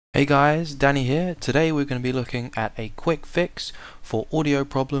Hey guys, Danny here. Today we're going to be looking at a quick fix for audio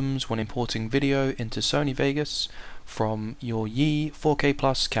problems when importing video into Sony Vegas from your Yi 4K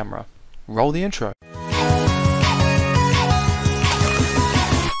Plus camera. Roll the intro.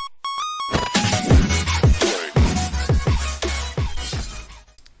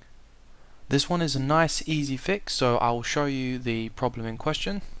 This one is a nice easy fix, so I will show you the problem in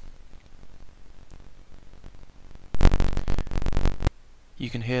question. You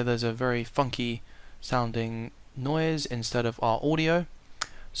can hear there's a very funky sounding noise instead of our audio,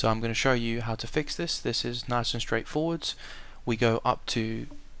 so I'm going to show you how to fix this. This is nice and straightforward. We go up to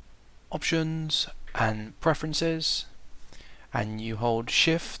Options and Preferences, and you hold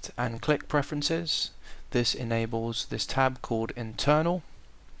Shift and click Preferences. This enables this tab called Internal,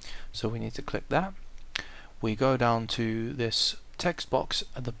 so we need to click that. We go down to this text box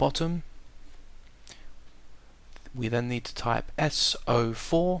at the bottom. We then need to type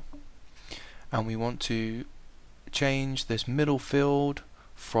SO4, and we want to change this middle field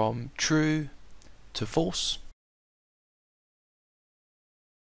from true to false.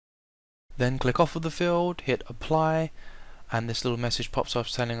 Then click off of the field, hit apply, and this little message pops up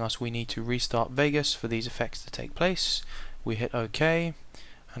telling us we need to restart Vegas for these effects to take place. We hit OK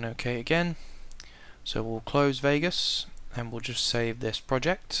and OK again. So we'll close Vegas and we'll just save this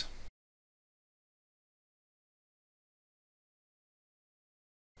project.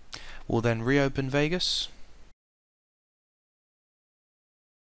 We'll then reopen Vegas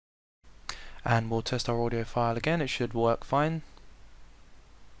and we'll test our audio file again. It should work fine.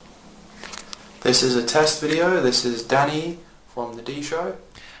 This is a test video. This is Danny from the D Show,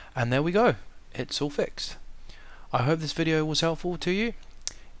 and there we go. It's all fixed. I hope this video was helpful to you.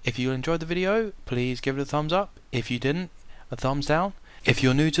 If you enjoyed the video, please give it a thumbs up. If you didn't, a thumbs down. If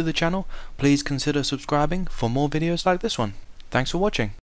you're new to the channel, please consider subscribing for more videos like this one. Thanks for watching.